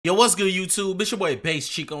Yo, what's good, YouTube? It's your boy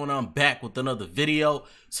Based Chiko, and I'm back with another video.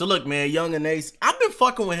 So look, man, Yungeen Ace, I've been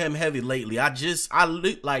fucking with him heavy lately. I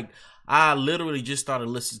literally just started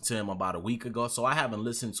listening to him about a week ago, so I haven't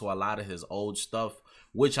listened to a lot of his old stuff,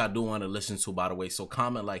 which I do want to listen to, by the way. So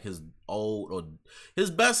comment like his old or his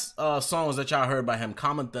best songs that y'all heard by him.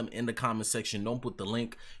 Comment them in the comment section. Don't put the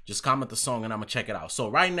link, just comment the song and I'm gonna check it out. So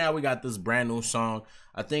right now we got this brand new song.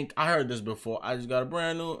 I think I heard this before. I just got a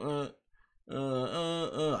brand new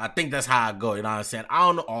I think that's how I go, you know what I'm saying?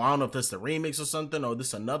 I don't know if this is a remix or something, or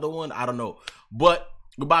this another one, I don't know. But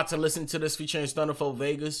we're about to listen to this featuring Stunna for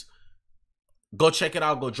Vegas. Go check it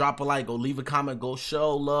out, go drop a like, go leave a comment, go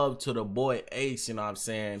show love to the boy Ace, you know what I'm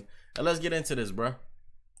saying? And let's get into this, bro.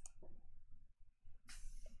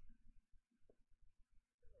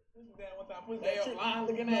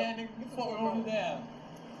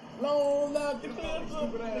 Long love, I'm not paying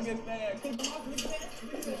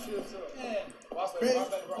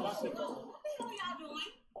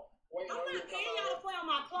y'all to play on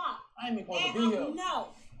my clock. I ain't even supposed to be here. No.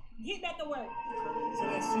 Get back to work.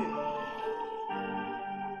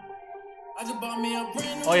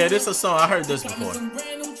 Oh yeah, this is a song. I heard this before.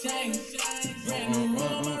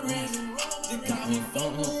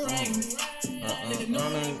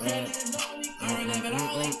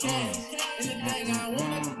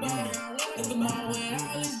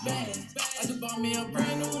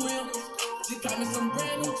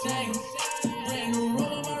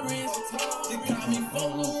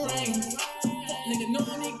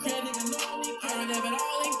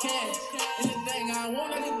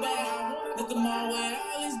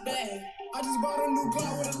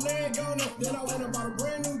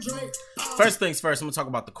 First things first, I'm gonna talk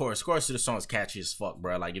about the chorus. Chorus of the song is catchy as fuck,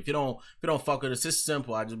 bro. Like if you don't fuck with this, it's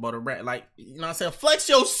simple. I just bought a brand. Like, you know what I'm saying? Flex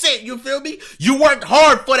your shit, you feel me? You worked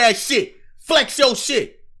hard for that shit. Flex your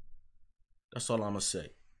shit. That's all I'm gonna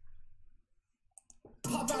say.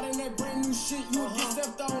 Pop out in that brand new shit, you get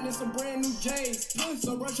stepped on in some brand new J's.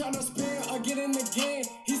 So bro tryna spin or get in the game.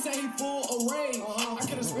 He say he full of rage. I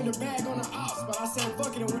could've spent a bag on the ops, but I said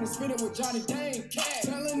fuck it and went and spin it with Johnny Dane.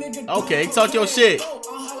 Okay, talk your shit. I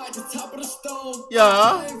highlight the top of the stove. Yeah.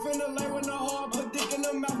 I ain't finna lay with no hard, put dick in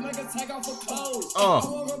the mouth, make a take off for clothes. I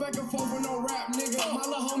won't go back and forth with no rap, nigga. My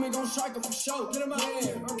little homie gon' strike her for show. Get him out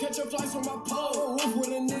here. I'm catching flights with my pole. Roof with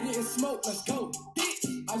a nigga and smoke, let's go.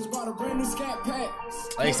 I just bought a brand new scat pack.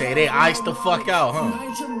 They say they iced the fuck out, huh? I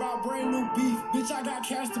ain't tripping about brand new beef. Bitch, I got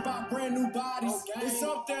cash to buy brand new bodies. Okay. It's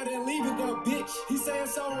up there, then leave it there, bitch. He say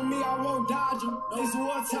it's over me, I won't dodge him. It's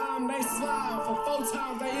one time, they slide. For 4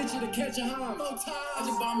 times, they hit you to catch a hum. 4 times. I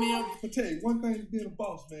just bought me up. I tell you, one thing being a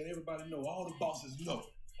boss, man, everybody know. All the bosses know.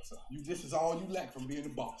 This is all you lack from being a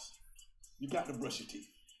boss. You got to brush your teeth.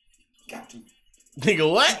 Got to. Nigga,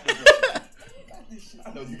 what?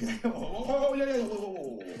 I know you got. Oh, yeah.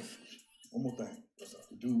 Whoa. One more thing.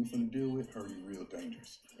 The dude we finna deal with, her, you real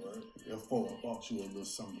dangerous. Right. Therefore, I bought you a little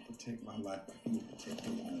something to protect my life like you would protect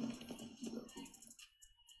your own.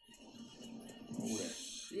 Oh, that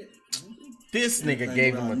shit. This nigga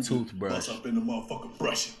gave him a toothbrush. Bust up in the motherfucker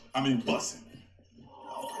brushing. I mean, busting.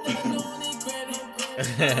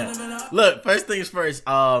 Look, first things first.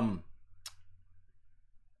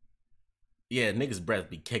 Yeah, niggas' breath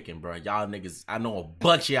be kicking, bro. Y'all niggas, I know a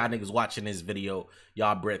bunch of y'all niggas watching this video.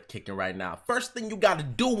 Y'all breath kicking right now. First thing you gotta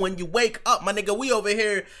do when you wake up, my nigga, we over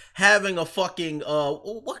here having a fucking,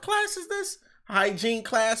 what class is this? Hygiene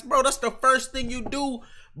class, bro. That's the first thing you do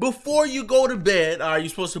before you go to bed. You're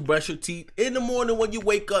supposed to brush your teeth. In the morning when you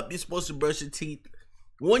wake up, you're supposed to brush your teeth.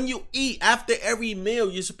 When you eat, after every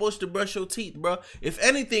meal, you're supposed to brush your teeth, bro. If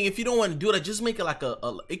anything, if you don't want to do that, just make it like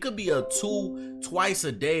it could be a twice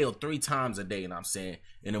a day or 3 times a day, you know what I'm saying?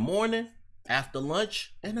 In the morning, after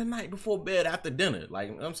lunch, and the night before bed, after dinner. Like,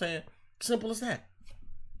 you know what I'm saying? Simple as that.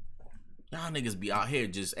 Y'all niggas be out here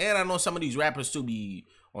just, and I know some of these rappers too be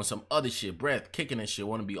on some other shit, breath kicking and shit,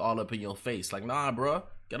 want to be all up in your face. Like, nah, bro,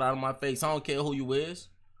 get out of my face. I don't care who you is.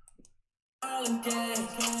 Hold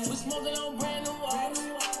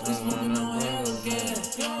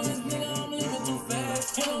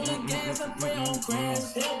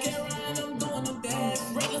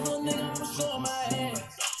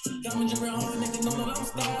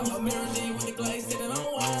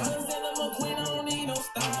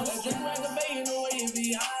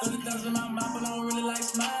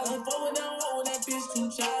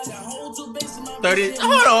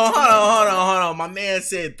on. My man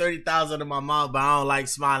said 30,000 in my mouth, but I don't like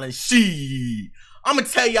smiling. I'm gonna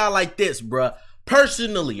tell y'all like this, bruh.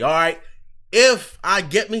 Personally, all right, if I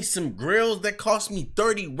get me some grills that cost me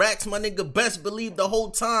 30 racks, my nigga, best believe the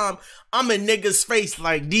whole time I'm in niggas' face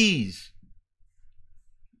like these.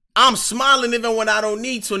 I'm smiling even when I don't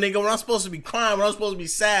need to, nigga. When I'm supposed to be crying, when I'm supposed to be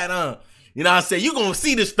sad, You know what I'm saying? You gonna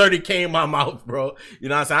see this 30K in my mouth, bro. You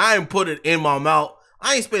know what I'm saying? I ain't put it in my mouth.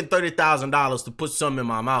 I ain't spent $30,000 to put something in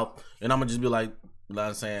my mouth. And I'm gonna just be like, you know what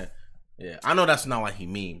I'm saying? Yeah, I know that's not what he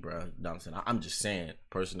mean, bro. You know what I'm saying? I'm just saying,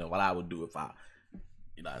 personally, what I would do if I,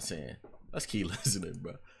 you know what I'm saying? Let's keep listening,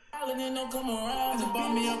 bro.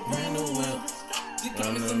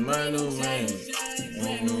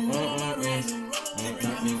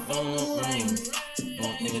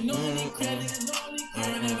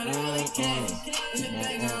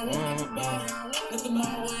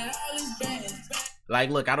 Like,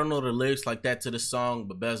 look, I don't know the lyrics like that to the song,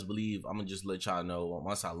 but best believe I'm gonna just let y'all know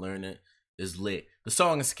once I learn it, it's lit. The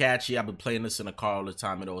song is catchy. I've been playing this in the car all the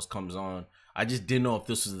time. It always comes on. I just didn't know if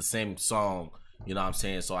this was the same song, you know what I'm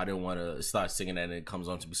saying? So I didn't want to start singing that and it comes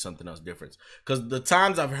on to be something else different. Because the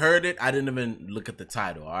times I've heard it, I didn't even look at the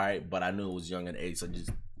title, all right? But I knew it was Yungeen Ace. I just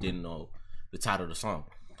didn't know the title of the song.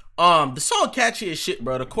 The song catchy as shit,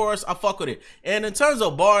 bro. The chorus, I fuck with it. And in terms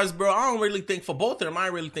of bars, bro, I don't really think for both of them, I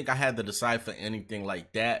really think I had to decipher anything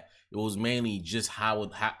like that. It was mainly just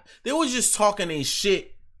how they was just talking a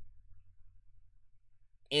shit,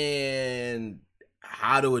 and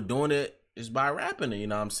how they were doing it is by rapping it, you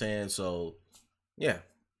know what I'm saying? So yeah,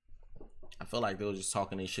 I feel like they was just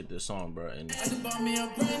talking a shit this song, bro. And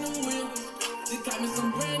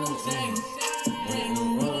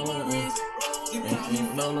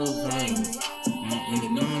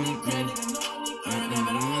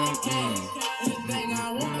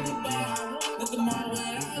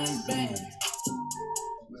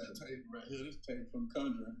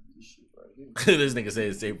this nigga said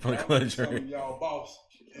it's tape from Conjuring. Y'all boss.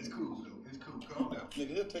 It's cool. It's cool. Calm down.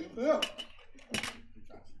 Nigga, he'll take it for help.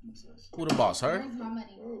 Who the boss, her? Where's my money?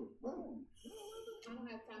 I don't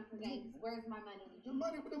have time for games. Where's my money? The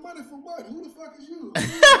money for what? Who the fuck is you?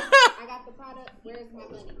 I got the product. Where's my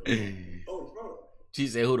money? She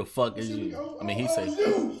said, who the fuck is you? I mean, he said. It's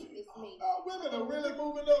me. Women are really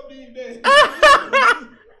moving up these days.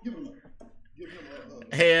 Give him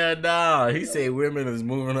a Hell nah. He said women is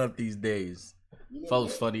moving up these days.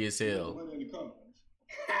 Folks funny as hell. We let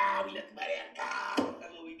somebody in the car.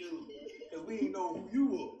 That's what we do. Because we ain't know who you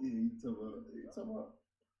were. Yeah, you talking about.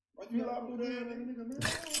 Why you like blue there, nigga,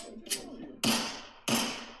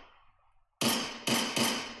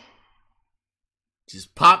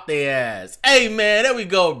 Just pop their ass. Hey, man, there we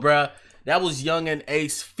go, bruh. That was Yungeen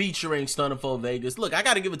Ace featuring Stunna for Vegas. Look, I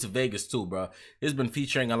got to give it to Vegas, too, bro. He's been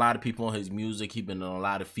featuring a lot of people on his music. He's been on a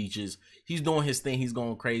lot of features. He's doing his thing. He's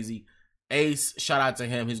going crazy. Ace, shout out to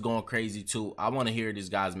him. He's going crazy, too. I want to hear these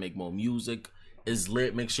guys make more music. It's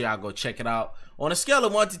lit. Make sure y'all go check it out. On a scale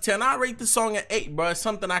of 1 to 10, I rate the song at 8, bro. It's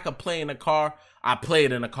something I could play in the car. I play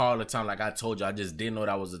it in the car all the time, like I told you. I just didn't know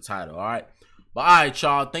that was the title, all right? But all right,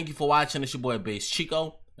 y'all. Thank you for watching. It's your boy, Based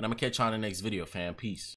Chiko. And I'm going to catch y'all in the next video, fam. Peace.